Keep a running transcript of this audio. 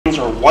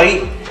are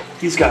white.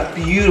 He's got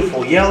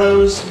beautiful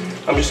yellows.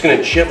 I'm just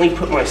gonna gently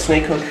put my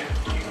snake hook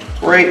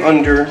right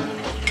under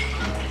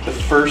the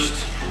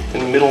first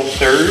and middle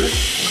third.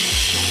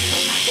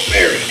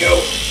 There we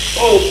go.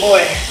 Oh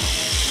boy,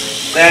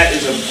 that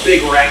is a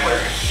big rattler.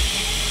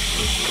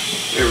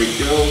 There we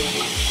go.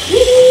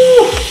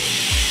 Woo!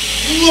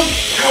 Look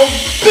how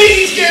big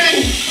he's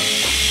getting.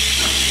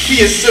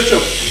 He is such a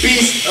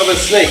beast of a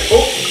snake.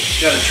 Oh,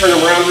 gotta turn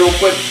him around real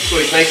quick so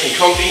he's nice and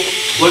comfy.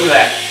 Look at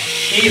that.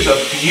 He's a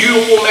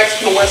beautiful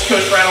Mexican West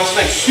Coast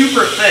rattlesnake,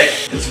 super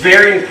thick. It's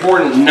very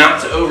important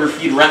not to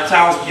overfeed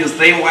reptiles because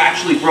they will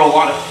actually grow a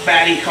lot of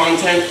fatty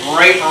content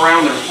right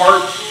around their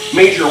heart,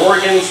 major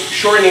organs,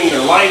 shortening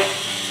their life.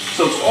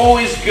 So it's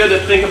always good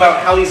to think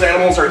about how these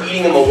animals are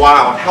eating in the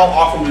wild. How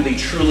often do they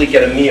truly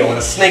get a meal? And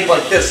a snake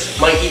like this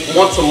might eat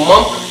once a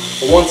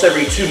month or once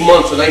every 2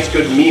 months a nice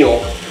good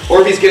meal. Or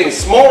if he's getting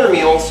smaller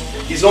meals,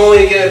 he's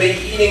only going to be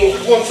eating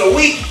once a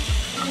week.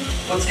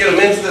 Let's get him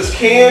into this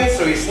can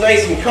so he's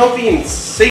nice and comfy and safe.